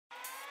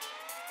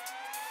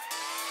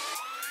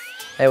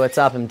Hey, what's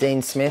up? I'm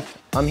Dean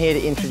Smith. I'm here to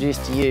introduce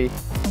to you,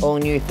 all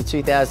new for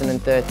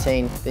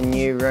 2013, the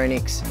new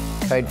Ronix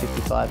Code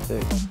 55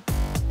 boot.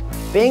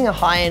 Being a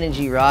high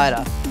energy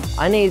rider,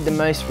 I needed the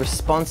most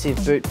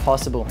responsive boot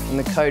possible, and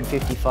the Code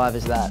 55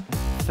 is that.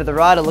 For the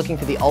rider looking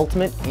for the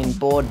ultimate in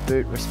board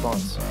boot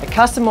response. A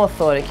custom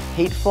orthotic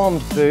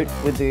heat-formed boot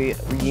with a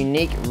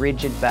unique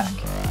rigid back.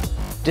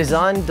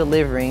 Designed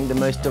delivering the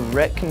most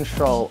direct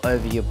control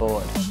over your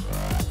board.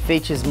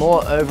 Features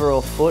more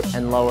overall foot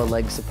and lower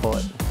leg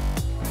support.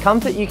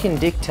 Comfort you can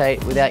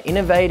dictate with our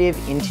innovative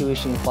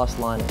Intuition Plus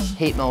liners,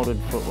 heat-molded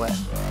footwear.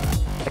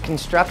 A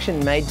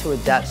construction made to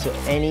adapt to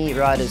any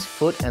rider's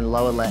foot and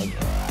lower leg.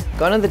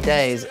 Gone are the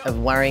days of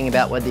worrying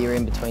about whether you're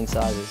in between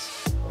sizes.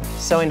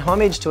 So in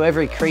homage to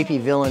every creepy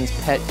villain's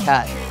pet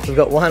cat, we've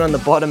got one on the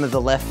bottom of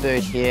the left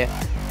boot here,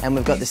 and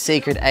we've got the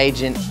secret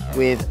agent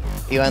with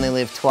 "You only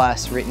live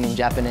twice" written in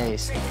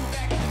Japanese.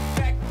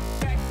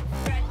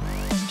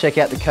 Check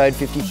out the Code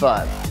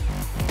 55.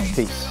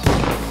 Peace.